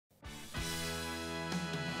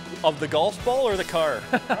Of the golf ball or the car?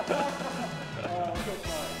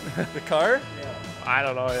 The car? Yeah. I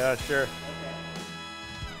don't know, yeah, sure.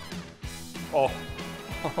 Okay.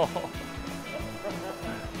 Oh.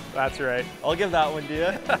 That's right. I'll give that one to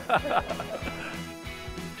you.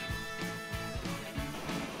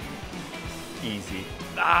 Easy.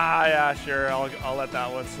 Ah, yeah, sure. I'll let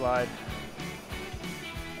that one slide.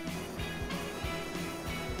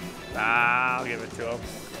 Ah, I'll give it to him.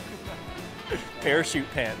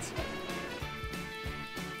 Parachute pants.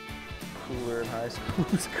 Cooler in high school.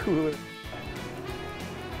 Who's cooler?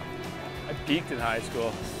 I peaked in high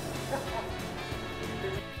school.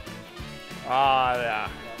 Ah, yeah.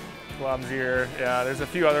 Clumsier. Yeah, there's a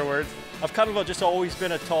few other words. I've kind of just always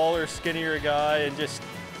been a taller, skinnier guy, and just,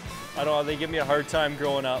 I don't know, they give me a hard time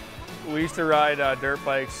growing up. We used to ride dirt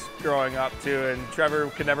bikes growing up too, and Trevor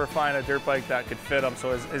could never find a dirt bike that could fit him,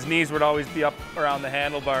 so his knees would always be up around the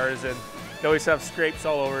handlebars, and he'd always have scrapes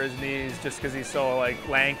all over his knees just because he's so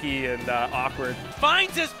lanky and awkward.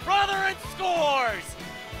 Finds his brother and scores!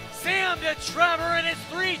 Sam to Trevor, and it's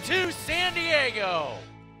 3-2 San Diego.